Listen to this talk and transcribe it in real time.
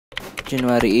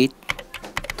January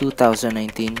 8,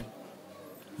 2019.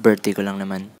 Birthday ko lang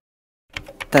naman.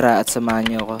 Tara at samahan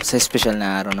niyo ako sa espesyal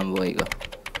na araw ng buhay ko.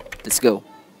 Let's go!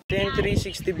 Ito yung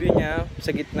 360 view niya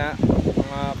sa gitna.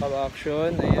 Mga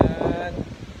ka-action. Ayan.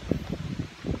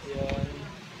 Ayan.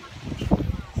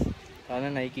 Sana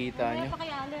nakikita niyo.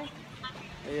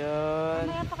 Ayan.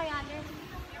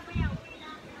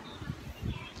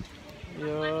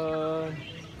 Ayan.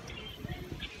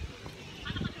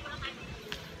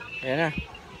 Ayan na.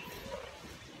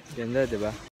 Ganda, diba?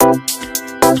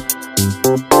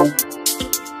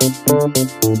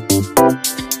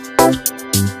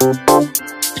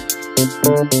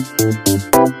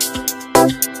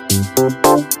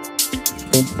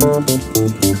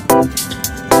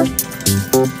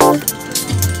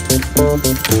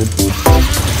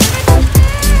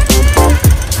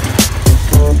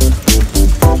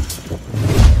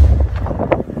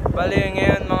 Bali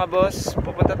ngayon mga boss,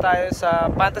 pupunta tayo sa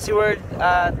Fantasy World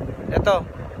at ito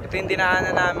yung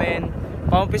dinaanan namin.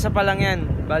 Paumpisa pa lang yan.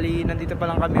 Bali nandito pa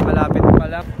lang kami, malapit pa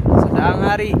lang sa daang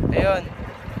hari. Ayun,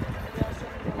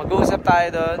 mag-uusap tayo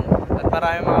doon at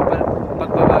maraming mga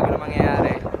pagbabago na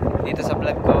mangyayari dito sa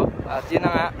vlog ko. At yun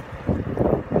na nga,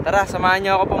 tara samahan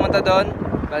nyo ako pumunta doon.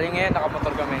 Bali ngayon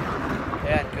nakamotor kami.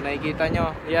 Ayan, kung nakikita nyo,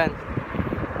 ayan.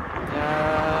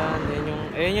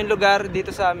 Ayan yung lugar dito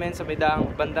sa amin sa may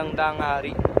bandang daang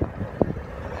hari.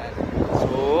 Ayan.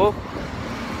 So,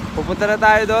 pupunta na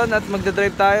tayo doon at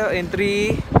magdadrive tayo in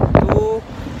 3,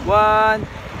 2,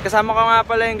 1. Kasama ko nga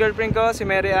pala yung girlfriend ko, si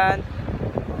Mary Ann.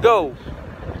 Go!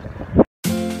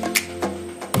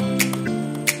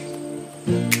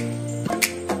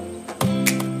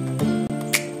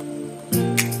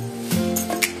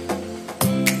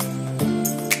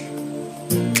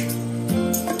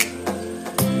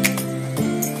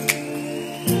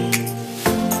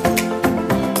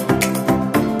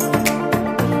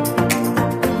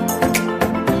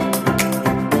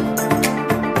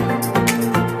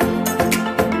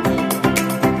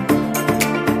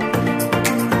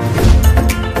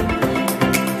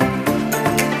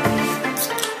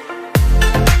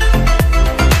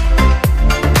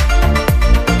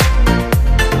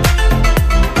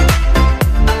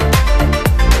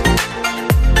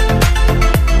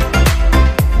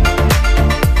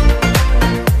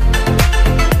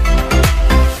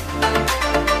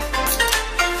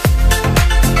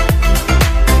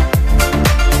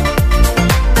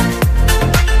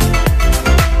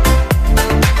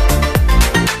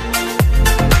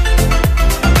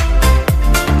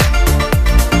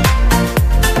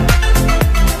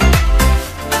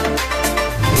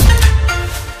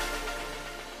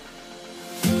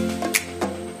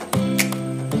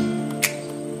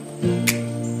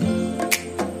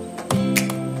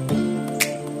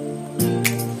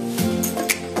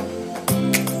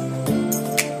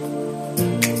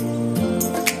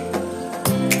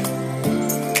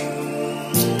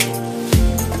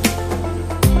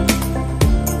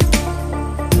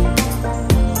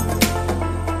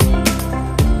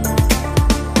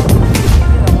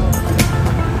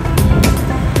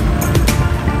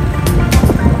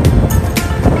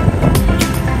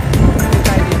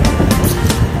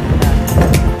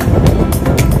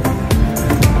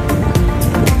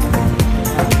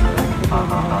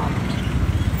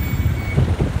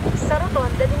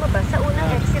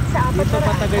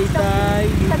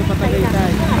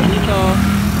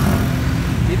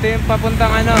 Dito yung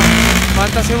papuntang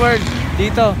Fantasy World.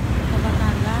 Dito.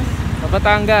 Sa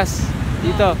Batangas.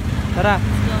 Dito. Tara.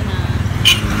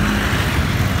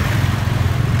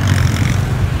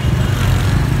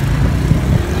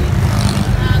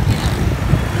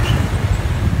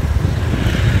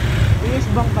 Bilis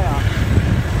bang kaya?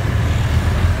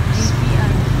 GPI.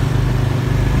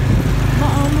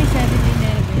 May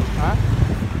 7-11. Ha?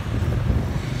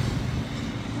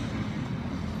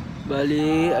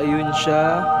 Bali, ayun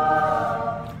siya.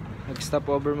 Nag-stop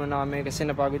over muna kami kasi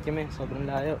napagod kami. Sobrang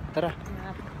layo. Tara.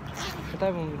 Saan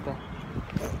tayo pumunta?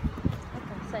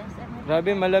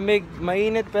 Grabe, malamig.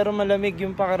 Mainit pero malamig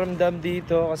yung pakiramdam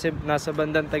dito kasi nasa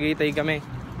bandang Tagaytay kami.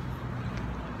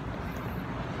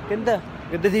 Ganda.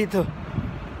 Ganda dito.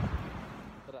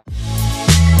 Tara.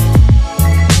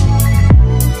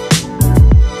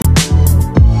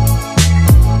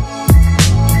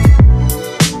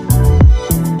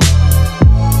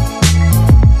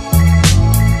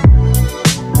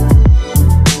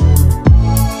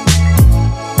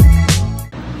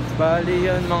 Bali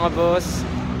yun mga boss,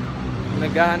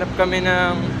 naghahanap kami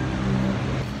ng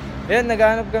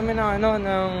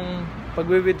ng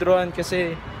pagwi-withdrawan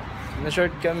kasi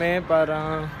na-short kami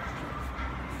para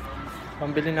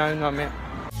pambili namin mamaya.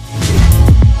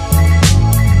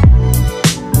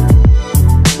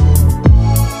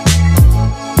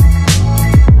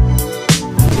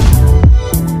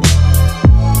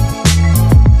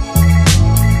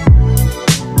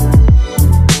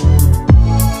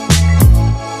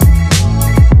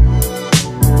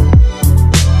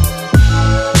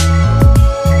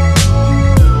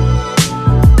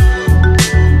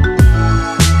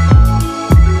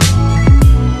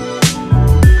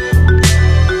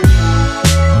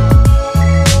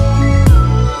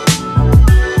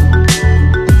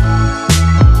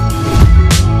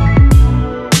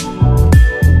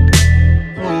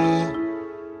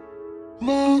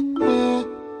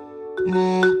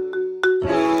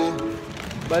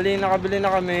 nakabili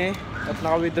na kami at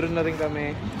naka-withdraw na rin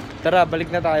kami. Tara, balik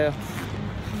na tayo.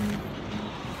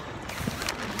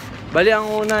 Bali, ang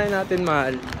unahin natin,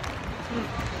 mahal,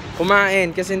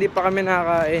 kumain, kasi hindi pa kami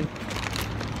nakakain.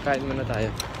 Kain muna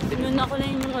tayo. Pinuna ko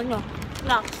na yung ano,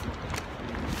 snacks.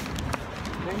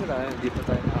 Kain mo tayo, hindi pa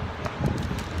tayo nakakain.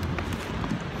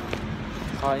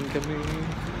 Kain kami.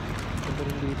 Ito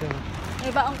rin dito.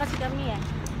 May baon kasi kami eh.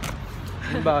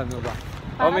 May baon mo ba?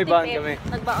 Oo, may baon kami.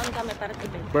 Nagbaon kami para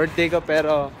tipid. Birthday ko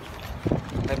pero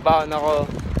may baon ako.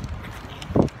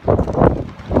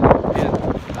 Ayan.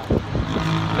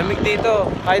 Lamig dito.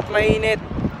 Kahit mainit.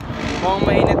 Mukhang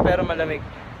mainit pero malamig.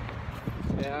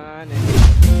 Ayan eh.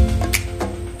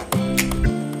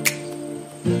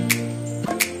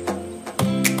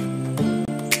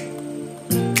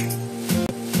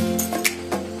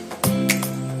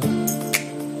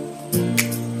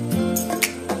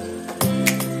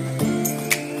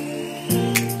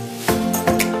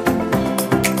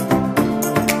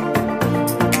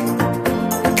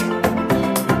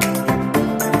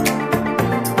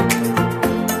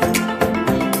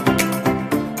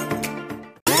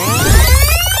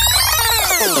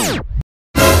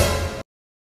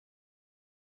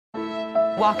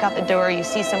 Walk out the door, you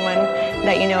see someone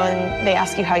that you know and they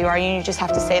ask you how you are, you just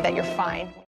have to say that you're fine.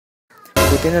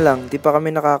 Buti na lang, di pa kami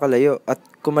nakakalayo at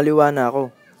kumaliwa na ako.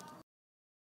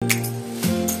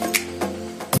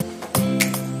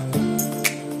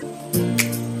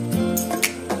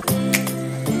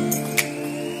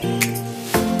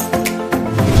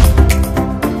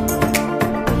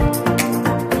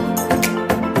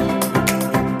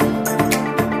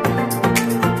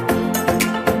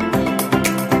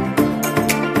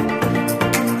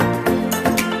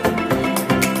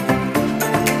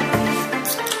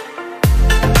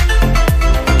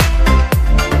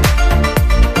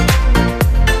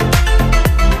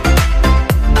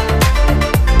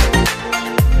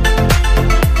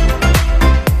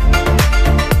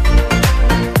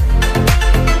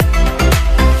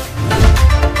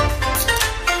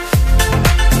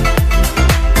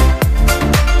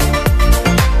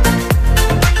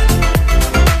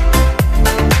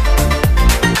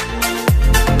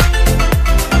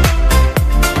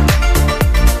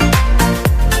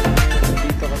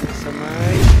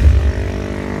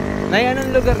 Nay,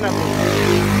 anong lugar na po?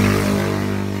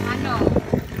 Ano?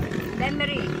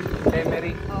 Memory.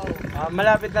 Memory. Oo.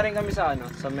 Malapit na rin kami sa ano,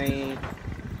 sa may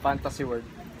Fantasy World.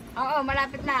 Oo,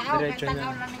 malapit na. Oo, Diretso kahit na.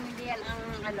 tanaw lang hindi yan ang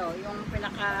ano, yung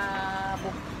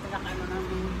pinaka-book, pinaka-ano ng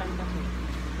fantasy.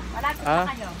 Malapit na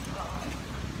kayo.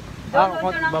 Oo.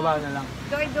 Baba na lang.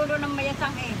 Dulo ng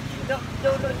mayasang eh.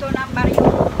 Dulo ito ng baryo.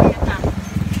 Mayasang.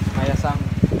 Mayasang.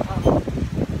 Oo.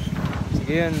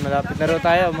 Sige yun, malapit na rin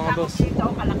tayo mga boss. Dito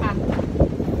o Kalakang.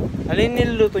 Alin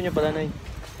niluluto nyo pala, Nay?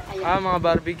 Ayan. Mga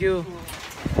barbecue.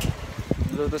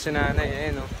 Luto si nanay,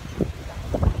 ayun o.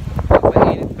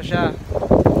 Painit pa siya.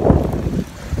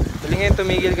 Dali ngayon,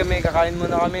 tumigil kami, kakain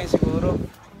muna kami siguro.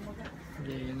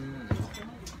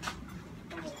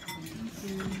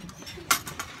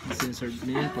 Sinserve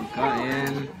niya yung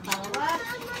pagkain.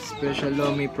 Special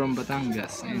lomi from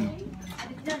Batangas. Ayun.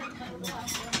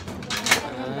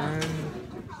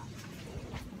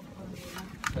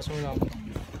 Tapos mo lang.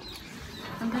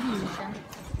 Ang galing siya.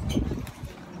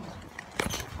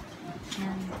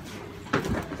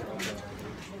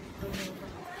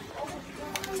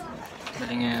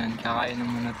 Dali ngayon, kakain na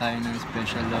muna tayo ng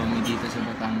special lomi dito sa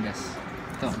Batangas.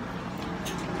 Ito.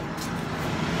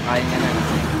 Kain ka na.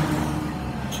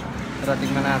 Tara,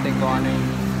 tingnan natin kung ano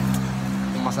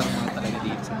yung masarap na talaga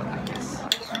dito sa Batangas.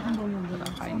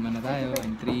 Kain muna tayo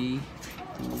in 3,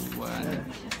 2, 1.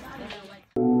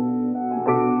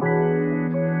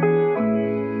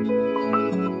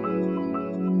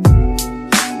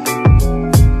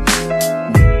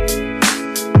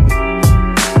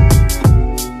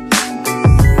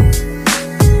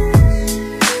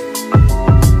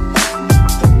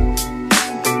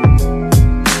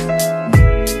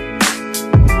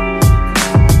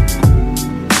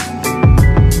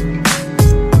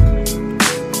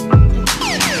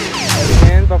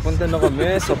 Papunta na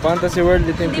kami sa Fantasy World.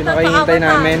 Ito yung pinakahihintay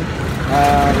namin.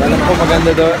 Alam ko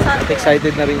maganda doon at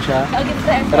excited na rin siya.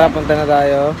 Tara, punta na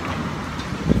tayo.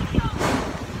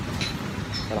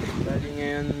 Dali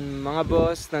ngayon mga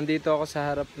boss, nandito ako sa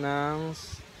harap ng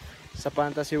sa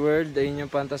Fantasy World. Ayun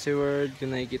yung Fantasy World,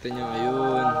 kung nakikita nyo,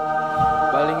 ayun.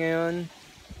 Bali ngayon,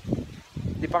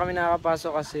 hindi pa kami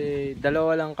nakakapasok kasi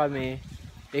dalawa lang kami.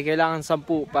 Kailangan 10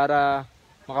 para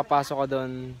makapasok ka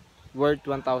doon. Worth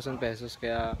 1,000 pesos,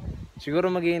 kaya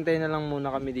siguro maghihintay na lang muna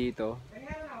kami dito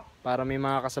para may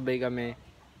mga kasabay kami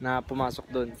na pumasok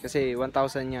doon kasi 1,000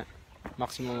 niya,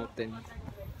 maximum of 10.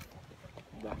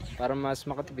 Diba? Para mas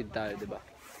makatipid tayo, diba?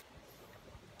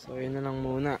 So yun na lang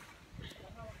muna.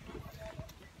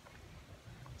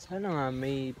 Sana nga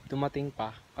may dumating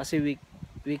pa kasi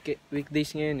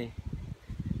weekdays ngayon eh.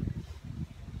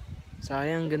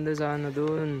 Sayang, ganda sana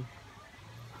doon.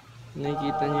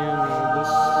 Nakikita niyo yun, mga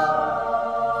boss.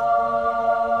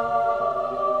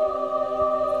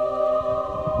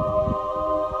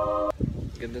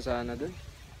 Ganda sana doon.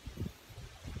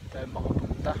 Tayo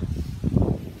makapunta.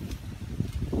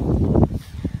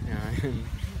 Yan.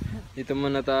 Dito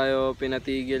muna tayo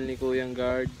pinatigil ni Kuyang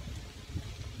Guard.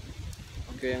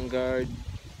 Kuyang Guard.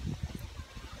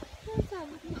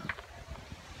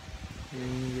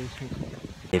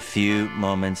 A few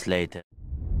moments later.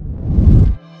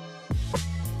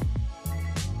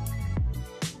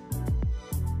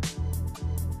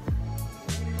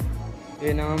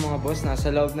 Yun na nga mga boss, nasa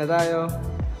loob na tayo.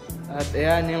 At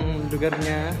ayan yung lugar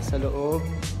niya sa loob.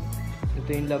 Ito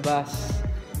yung labas.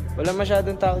 Wala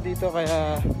masyadong tao dito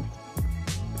kaya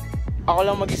ako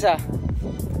lang mag-isa.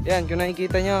 Yan, kung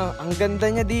nakikita nyo, ang ganda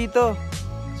niya dito.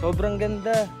 Sobrang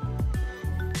ganda.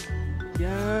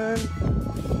 Yan.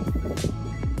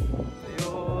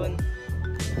 Ayun.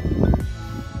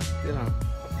 Ito lang.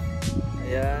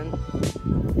 Ayan.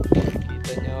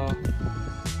 Kita nyo.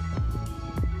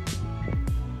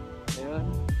 Ayun.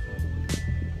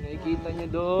 Nakikita nyo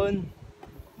doon.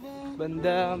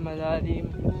 Banda, malalim.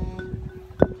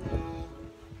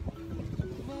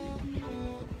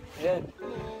 Ayan.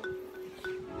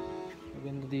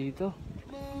 Maganda dito.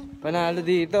 Panalo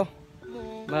dito.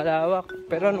 Malawak.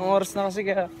 Pero anong oras na kasi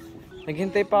kaya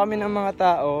naghintay pa kami ng mga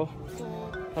tao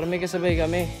para may kasabay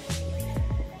kami.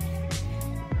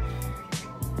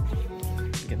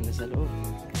 Ganda sa loob.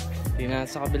 Tingnan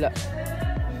sa kabila.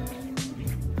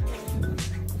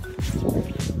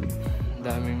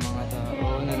 Daming mga tao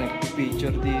na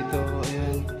nagpipicture dito.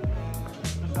 Ayan.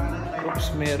 Oops,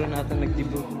 meron natin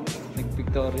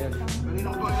nagpictorial.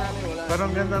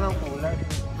 Parang ganda ng kulay.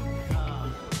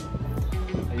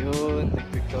 Ayun,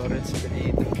 nagpictorial sila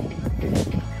dito.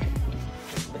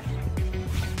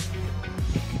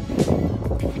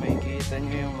 Makikita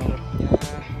nyo yung harap niya.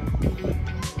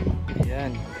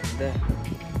 Ayan, ganda.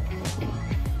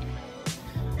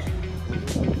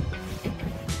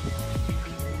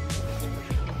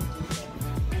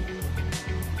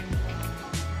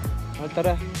 O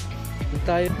tara, dito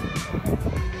tayo.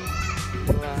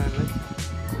 Iwanan.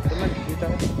 Tara man, dito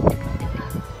tayo.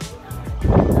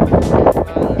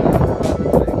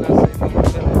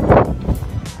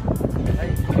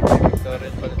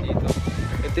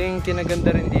 Ito yung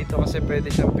kinaganda rin dito kasi pwede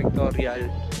siyang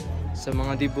pictorial sa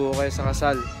mga dibuho kayo sa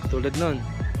kasal tulad nun.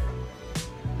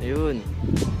 Ayun,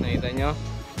 nakita nyo,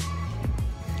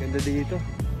 ganda dito,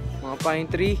 mga pine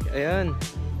tree. Ayan,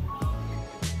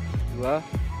 diba?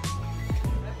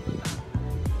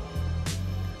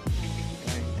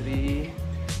 Pine tree.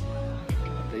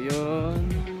 At ayun,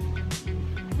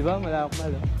 diba, malawak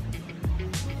malo.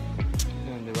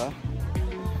 Ayun, diba?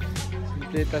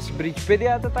 Tapos bridge. Pwede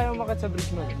ata tayo umakyat sa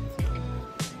bridge mo.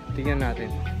 Tingnan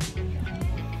natin.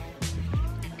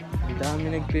 Ang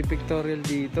dami nagpipictorial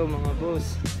dito mga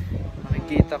boss.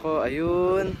 Nakikita ko.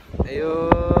 Ayun.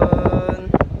 Ayun.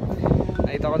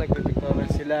 Nakita ko nagpipictorial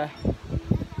sila.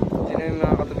 Sino yung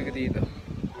mga katabi ko dito?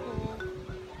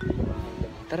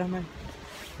 Tara man.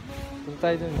 Punta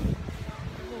tayo dun.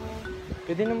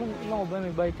 Pwede naman ako ba?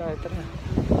 May bike tayo. Tara.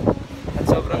 At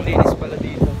sobrang linis pala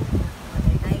dito.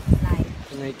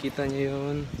 Nakikita nyo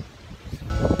yun.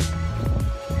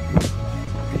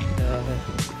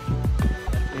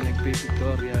 May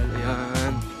nagpipictorial.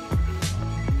 Ayan.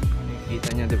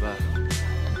 Nakikita nyo, diba?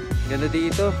 Ganda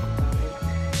dito.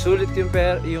 Sulit yung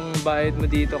bayad mo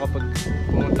dito kapag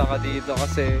pumunta ka dito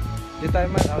kasi hindi tayo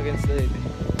man against the light.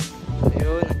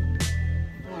 Ayun.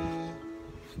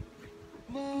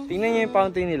 Tingnan nyo yung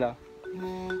fountain nila.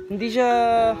 Hindi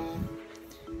siya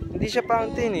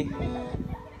fountain eh.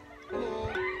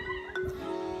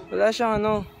 Wala siyang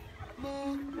ano,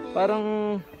 parang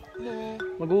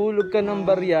maghuhulog ka ng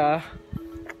barya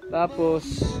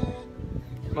tapos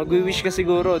mag-wish ka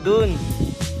siguro dun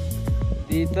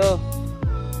dito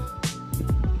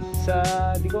sa,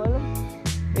 di ko alam,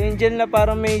 angel na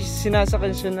parang may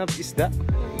sinasakyan siya na isda.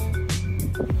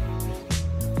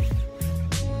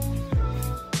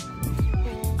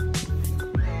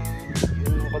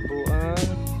 Yun ang kabuuan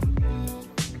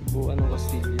ng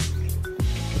Castillo.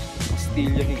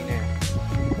 Castillo hina.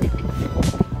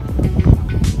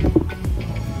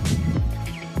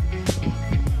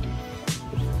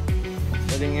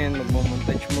 Dali ngayon,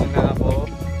 magmamontage muna ako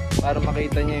para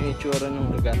makita niyo yung itsura ng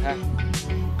lugar, ha?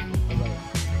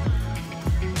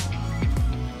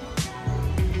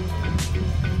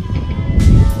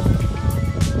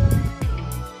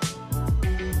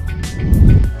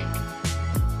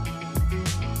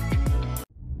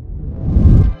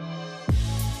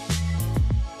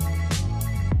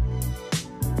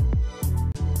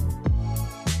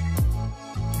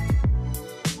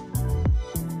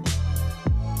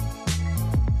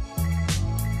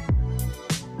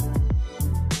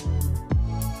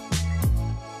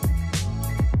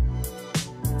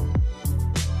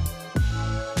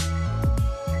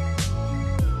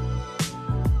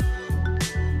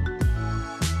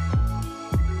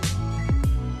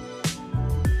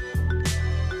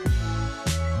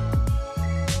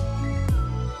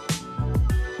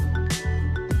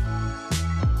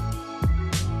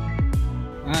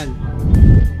 Mahal.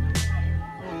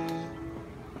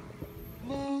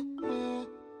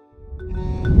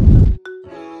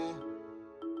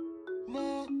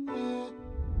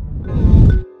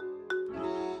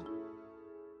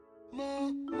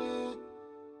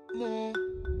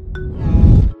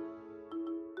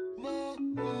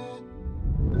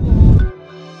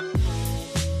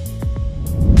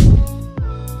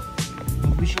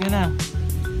 Mag-wish ka na.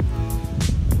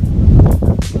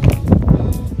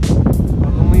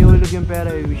 Bago mo ihulog yung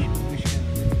pera, wish ka na.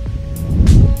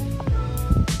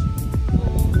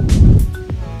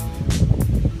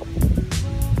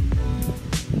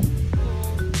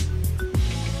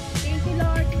 Thank you,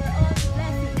 Lord, for all the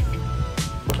blessings.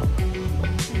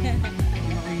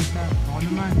 Nakita. Ako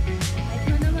naman.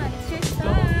 Ito naman, it's your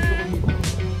time.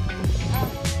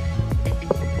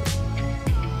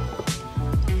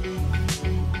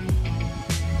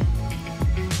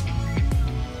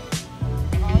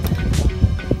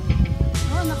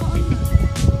 Oh, naka-on na.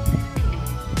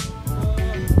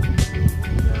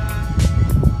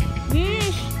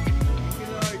 Wish! Thank you,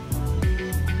 Lord.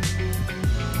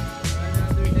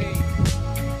 Another day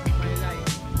of my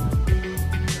life.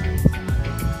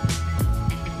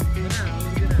 Ito na,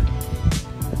 huwag ka na.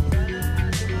 Sana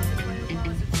dumami pa yung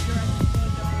mga subscribers ko,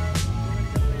 tsaka gumanda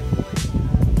pa yung buhay ko.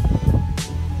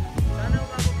 Sana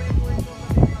umaba pa yung buhay ko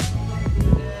kasi mga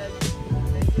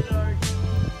thank you, Lord.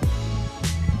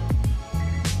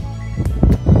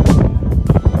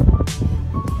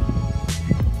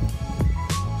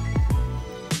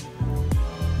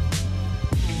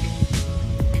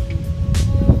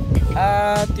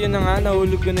 At yun na nga,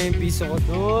 nahulog ko na yung piso ko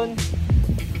doon.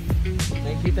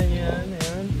 Nakikita niyo yan,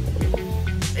 ayan.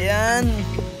 Ayan.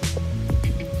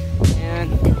 Ayan.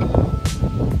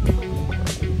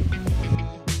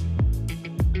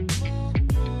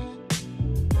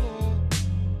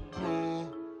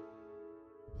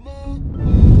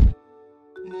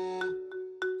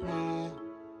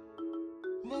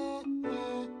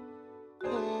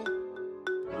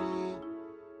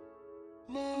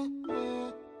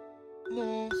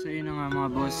 So yun na nga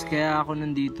mga boss, kaya ako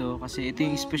nandito kasi ito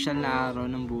yung special na araw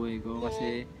ng buhay ko.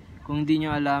 Kasi kung hindi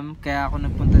nyo alam, kaya ako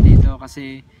nagpunta dito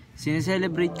kasi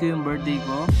sineselebrate ko yung birthday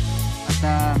ko.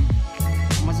 At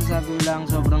kung masasabi ko lang,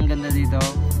 sobrang ganda dito.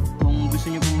 Kung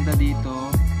gusto nyo pumunta dito,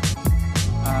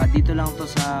 dito lang to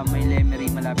sa may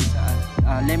Lemery, malapit sa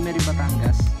Lemery,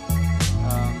 Batangas.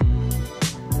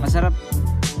 Masarap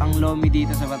ang lomi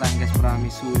dito sa Batangas,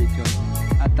 promise, sulit yun.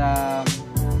 At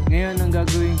ngayon ang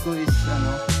gagawin ko is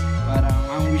parang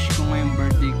ang wish ko ngayong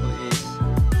birthday ko is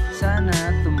sana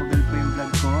tumagal pa yung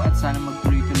vlog ko at sana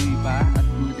magtuloy-tuloy pa at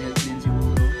good health din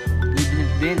siguro. Good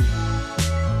health din.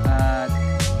 At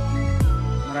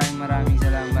maraming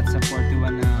salamat sa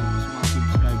 41 na mga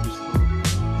subscribers ko,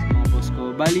 sa mga boss ko.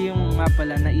 Bali yung nga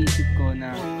pala naisip ko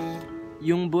na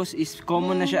yung boss is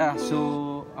common na siya.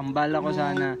 So ang bala ko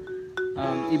sana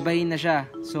ibahin na siya.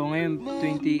 So ngayon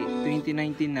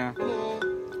 2019 na,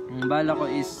 ang bala ko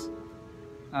is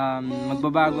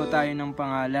magbabago tayo ng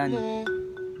pangalan.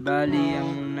 Bali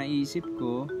ang naisip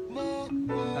ko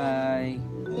ay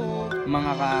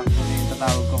mga ka-action yung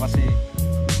tatawag ko kasi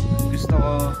gusto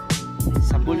ko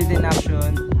sa bulletin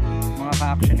action mga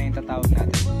ka-action na yung tatawag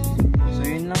natin. So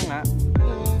yun lang nga.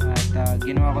 At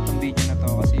ginawa ko tong video na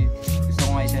to kasi gusto ko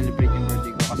nga i-celebrate yung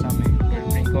birthday ko kasama yung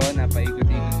girlfriend ko na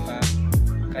paikot-ikot pa.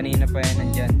 Kanina pa yan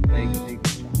nandyan, paikot-ikot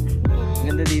siya.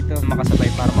 Ganda dito,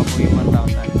 makasabay para mabuo yung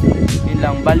 1,000. Yun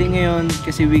lang, bali ngayon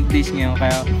kasi weekdays ngayon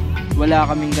kaya wala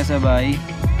kaming kasabay.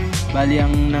 Bali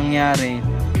ang nangyari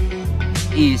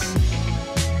is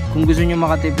kung gusto nyo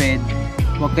makatipid,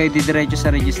 huwag kayo didiretso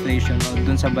sa registration o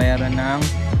dun sa bayaran ng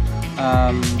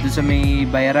dun sa may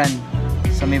bayaran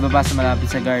sa may baba sa malapit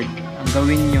sa guard. Ang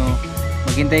gawin nyo,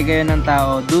 maghintay kayo ng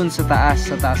tao dun sa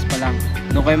taas pa lang.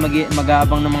 Doon kayo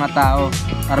mag-aabang ng mga tao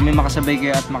para may makasabay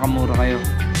kayo at makamura kayo.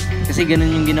 Kasi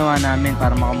ganun yung ginawa namin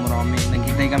para makamura kami.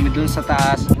 Naghintay kami dun sa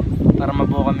taas para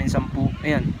mabuo kami 10.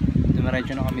 Ayan,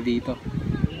 dumiretso na kami dito.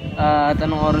 At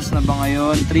anong oras na ba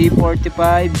ngayon?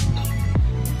 3:45.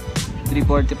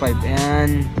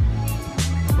 Ayan.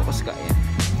 Focus ka, ayan.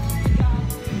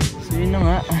 So yun na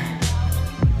nga.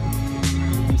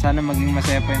 Sana maging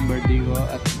masaya pa yung birthday ko.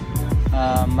 At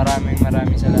maraming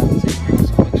salamat sa inyo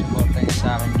sa pag-suporta niyo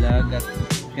sa aking vlog. At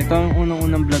ito ang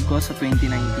unang vlog ko sa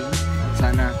 2019. At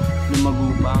sana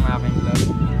lumago pa ang aking vlog.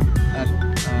 At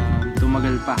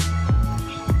tumagal pa.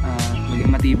 Maging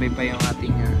matibay pa yung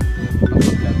ating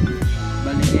pag-vlog.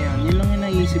 Bali ngayon, yun lang yung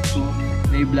naisip ko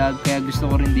na i-vlog. Kaya gusto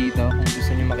ko rin dito kung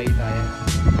gusto nyo makita yan.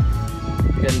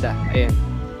 Ganda, ayan.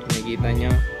 Nakikita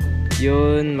nyo.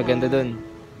 Yun, maganda dun.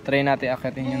 Try natin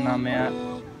akitin yun mamaya.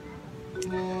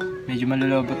 Medyo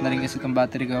malulobot na rin kasi itong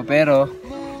battery ko. Pero,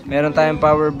 meron tayong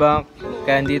power bank.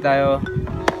 Kaya hindi tayo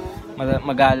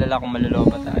mag-aalala kung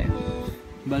malulobot tayo.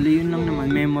 Bali, yun lang naman.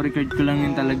 Memory card ko lang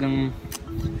yun talagang...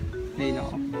 Ay,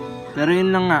 nako. Pero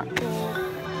yun lang nga.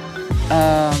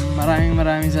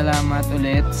 Maraming salamat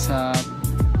ulit sa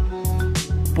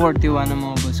 41 ng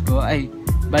mga boss ko. Ay,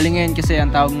 bali ngayon kasi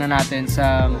ang tawag na natin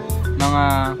sa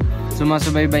mga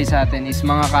sumasubaybay sa atin is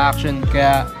mga ka-action.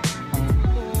 Kaya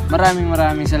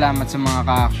maraming salamat sa mga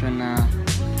ka-action na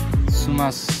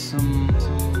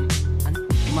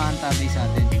umaantabay sa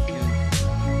atin. Yun.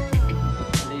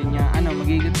 Ayun nga,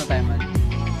 magigit pa tayo man.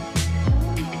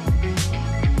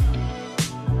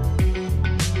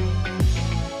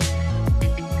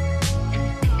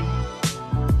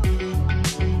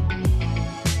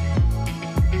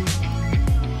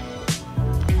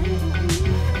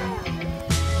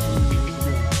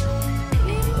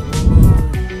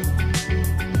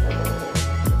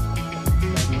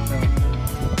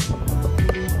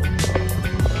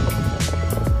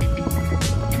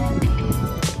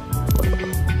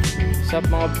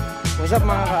 What's up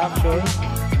mga ka-action?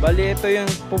 Bali ito yung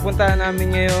pupuntahan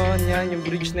namin ngayon. Yan, yung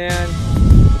bridge na yan.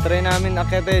 Try namin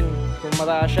akitin kung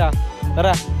mataas siya.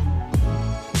 Tara!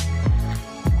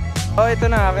 Oh,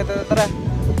 ito na. Akit na. Tara!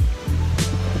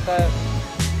 Tara!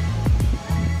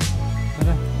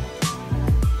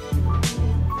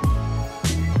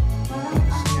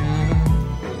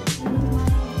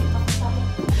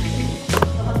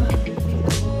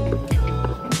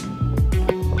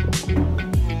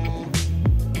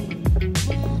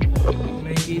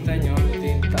 Kita nyo, ito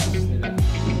yung taas nila.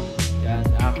 Yan,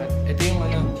 nakakit. Ito yung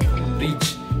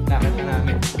bridge. Nakakit na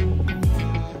namin.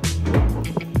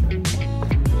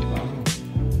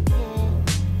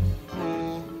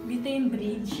 Dito yung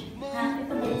bridge. Ha?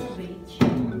 Ito ba yung bridge?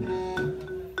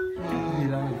 Hindi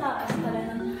lang. Taas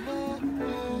talaga.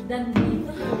 Dan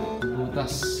dito.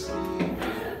 Butas.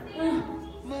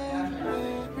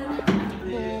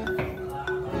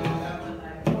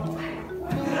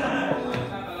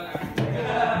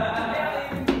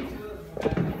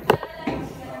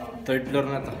 Third floor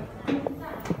na to.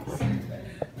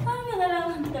 Paano na lang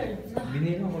ang third floor?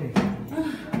 Binila ko eh.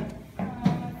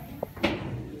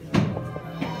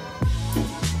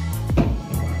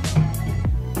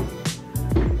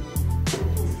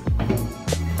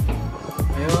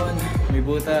 Ayun, may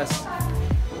butas.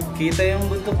 Kita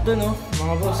yung buntok dun, oh,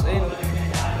 mga boss. Ayun.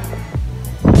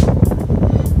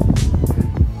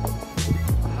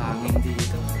 Hangin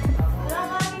dito.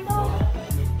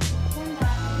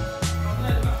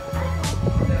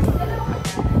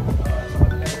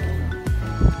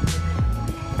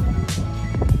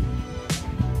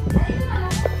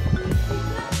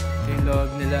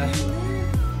 Nila.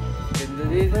 Ganda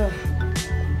dito.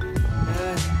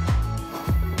 Ayan.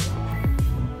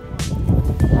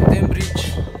 Ito yung bridge.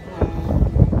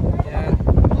 Ayan.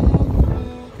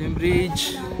 Ito yung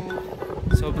bridge.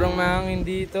 Sobrang mahangin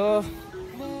dito.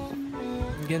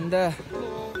 Ang ganda.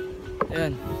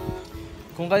 Ayan.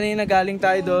 Kung kanina galing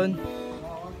tayo doon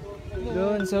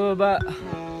sa baba,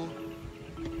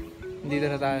 dito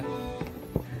na tayo.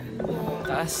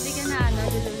 Taas. Hindi ka na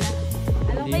nalulula.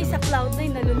 Alam ba sa cloud na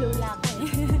yung nalulula ka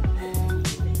eh.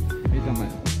 Wait naman.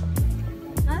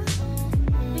 Ha?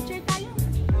 Picture tayo.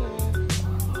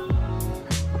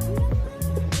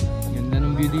 Ganda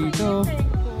ng view dito.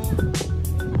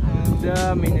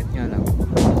 Ganda, minute nga lang.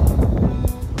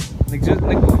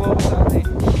 Nagpo-focus sa atin.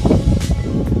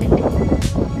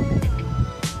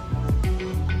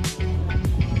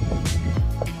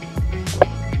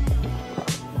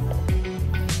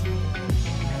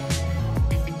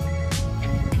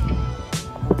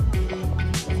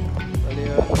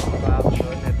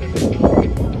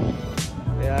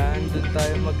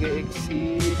 Tayo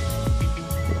mag-e-exit.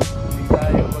 Hindi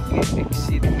tayo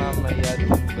mag-e-exit mamaya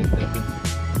dun banda dun.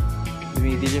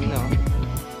 Dumidilim na, oh.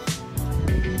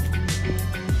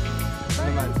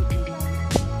 Ano naman?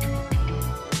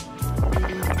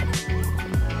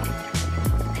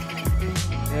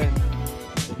 Ayan.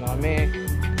 Dito na kami.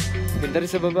 Ganda rin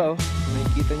sa baba, oh.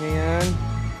 Nakikita nyo yan.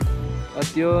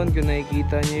 At yun, kung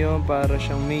nakikita nyo yun, para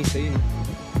siyang maze. Ayun.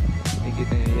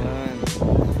 Nakikita nyo yan.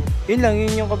 Yun lang,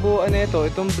 yun yung kabuuan na ito.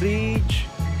 Itong bridge,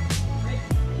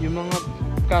 yung mga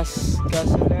castle na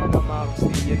yan, ang mga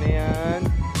kastilya na yan.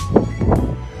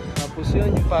 Tapos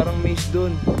yun, yung parang maze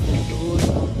dun.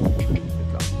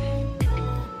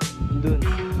 Dun.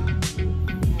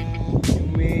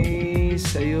 Yung maze,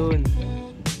 ayun.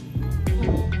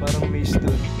 Parang maze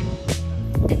dun.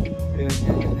 Ayun,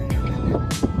 yan.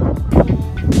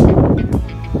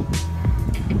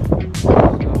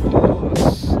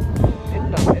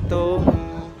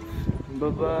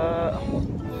 baba.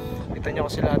 Kita nyo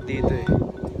kasi lahat dito eh.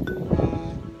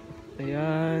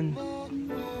 Ayan.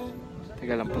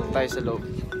 Teka lang, punta tayo sa loob.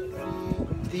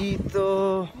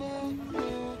 Dito.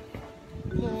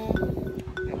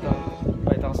 Ito,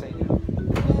 pakita ko sa inyo.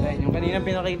 Ayan, yung kanina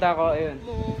pinakita ko, ayun.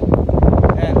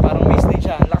 Ayan, parang mist din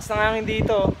siya. Lakas ng hangin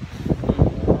dito.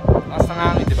 Lakas ng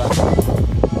hangin, diba?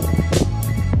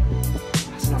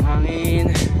 Lakas ng hangin.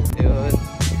 Ayun.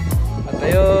 At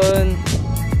ayun.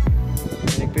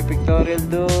 Nagpipictorial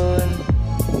dun.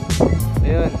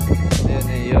 Ayun. Ayun,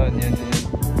 ayun, ayun, ayun.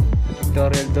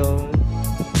 Pictorial dun.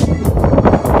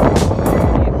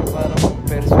 Dito parang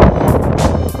Ferris wheel.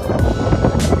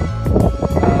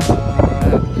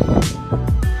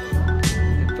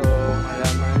 Ito,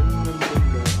 halaman ng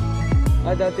bundok.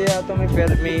 Dati yata may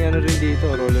ano rin dito,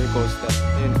 roller coaster.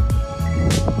 Ayun.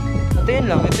 At yun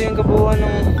lang, ito yung kabuuan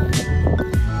ng...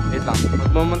 Wait lang,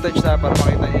 magmamontage tayo para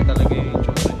makita niyo talaga yung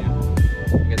itsura niya.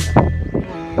 Ganda.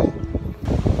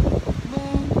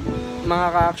 Mga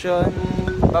ka-action,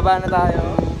 baba na tayo.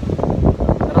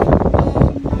 Tara.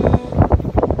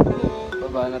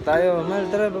 Baba na tayo. Mal,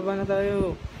 tara, baba na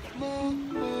tayo.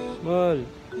 Mal.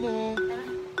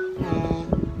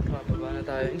 Baba na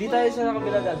tayo. Hindi tayo sa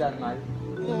nakabila dadaan, Mal.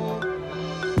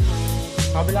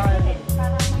 Kabila kayo.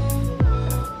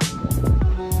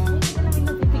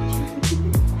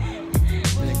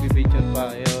 Nagpipicture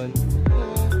pa, yun.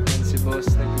 Yan si boss,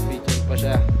 nagpipicture pa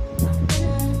siya.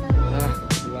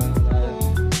 Diba na tayo.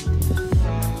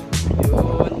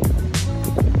 Yun.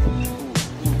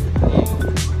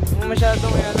 Huwag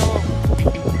masyadong ano.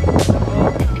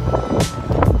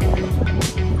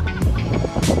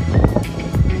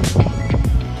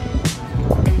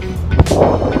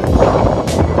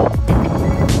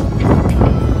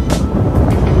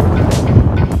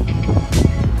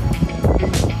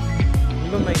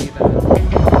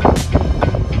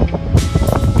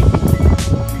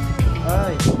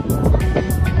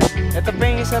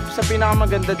 Sa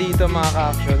pinakamaganda dito mga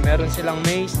ka-action, meron silang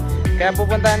maze. Kaya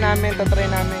pupuntahan namin, tatry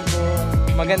namin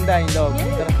kung maganda yung loob.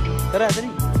 Tara, tara,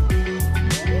 dali.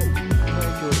 Ano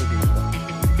yung tsura dito?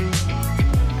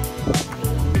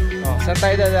 Oh, saan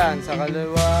tayo dadaan? Sa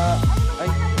kaliwa? Ay,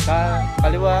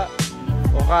 kaliwa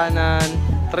o kanan?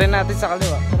 Try natin sa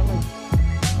kaliwa. Tara man.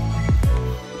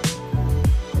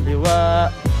 Kaliwa.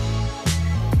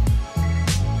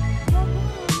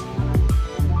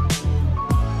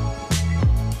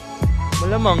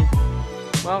 Malamang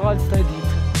makakaalis tayo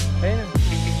dito. Ayun na.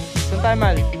 Saan tayo,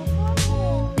 Mal?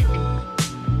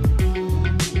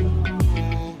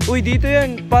 Uy, dito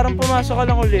yan. Parang pumasok ka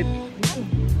lang ulit.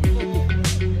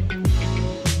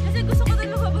 Kasi gusto ko na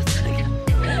lumabas talaga.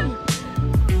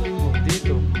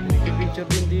 Dito. Nagpipicture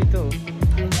din dito.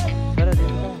 Tara,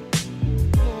 dito ka.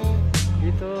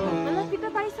 Dito. Malapit na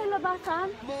tayo sa labasan.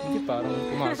 Hindi, parang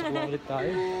pumasok lang ulit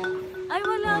tayo. Ay,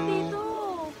 wala dito.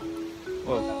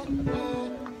 Oh.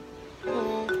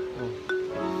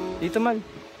 Dito, Mal.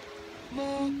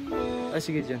 Ay,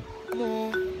 sige dyan.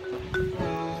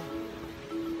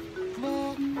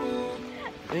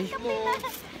 Ay.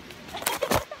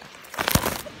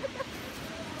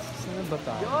 Saan ba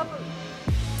tayo?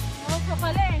 Oo, ka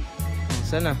pala eh. Oh,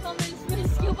 saan na?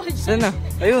 Smiles ka pa dyan. Saan na?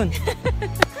 Ayun.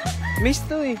 Miss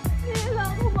to eh.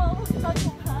 Kailangan ko mausap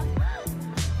ka.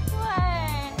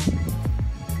 Wey.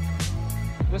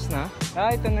 Tapos na?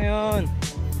 Ito na yun.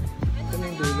 Ito na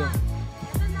yung dulo.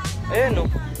 Ayan o.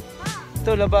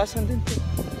 Ito, labasan din ito.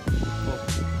 Oh.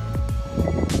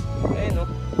 Ayan o.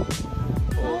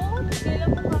 Oo, kailan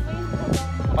mo kami.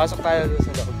 Pasok tayo doon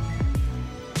sa loob.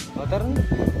 O, tara na.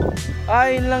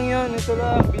 Yun lang yun. Ito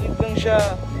lang. Bilib lang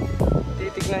siya.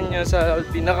 Titignan nyo sa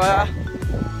pinaka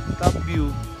top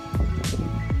view.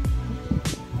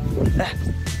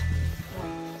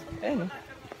 Ayan o.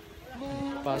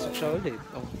 Pasok siya ulit.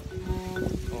 Oh.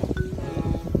 Oh.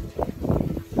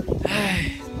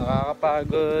 Ay,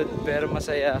 nakakapagod pero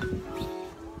masaya.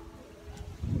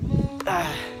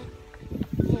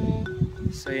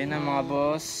 So yun na mga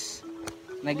boss.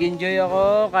 Nag-enjoy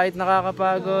ako kahit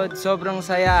nakakapagod. Sobrang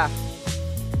saya.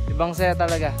 Ibang saya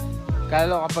talaga.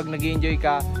 Kalo kapag nag-enjoy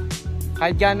ka,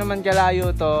 kahit gaano man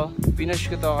kalayo to, pinush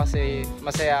ko to kasi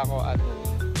masaya ako at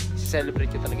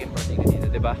celebrate ko talaga yung party ko dito,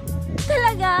 diba?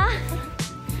 Talaga?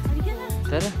 Halika na.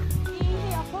 Tara.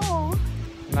 Iihi ako.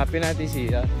 Hanapin natin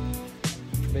siya.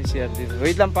 May CR dito.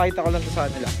 Wait lang, pakita ko lang to sa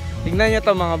kanila. Tingnan nyo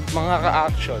to mga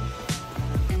ka-action.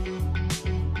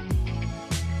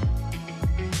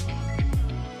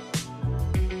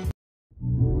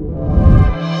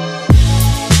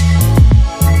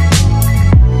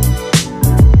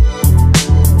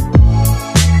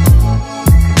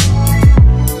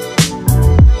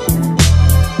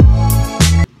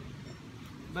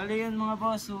 bali yun mga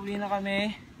boss, uwi na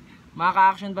kami.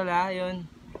 Maka-action pala, yun.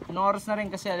 Anong oras na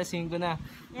rin kasi alas 5 na.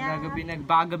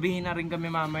 Nagbagabihin na rin kami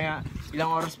mamaya.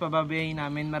 Ilang oras pa babayahin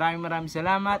namin. Maraming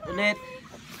salamat ulit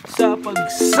sa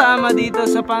pagsama dito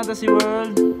sa Fantasy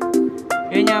World.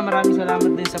 Yun nga, maraming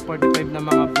salamat din sa 45 na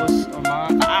mga boss o mga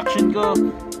ka-action ko.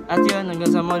 At yun,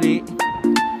 hanggang sa muli.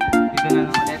 Dito na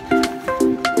lang ulit.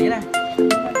 Sige na.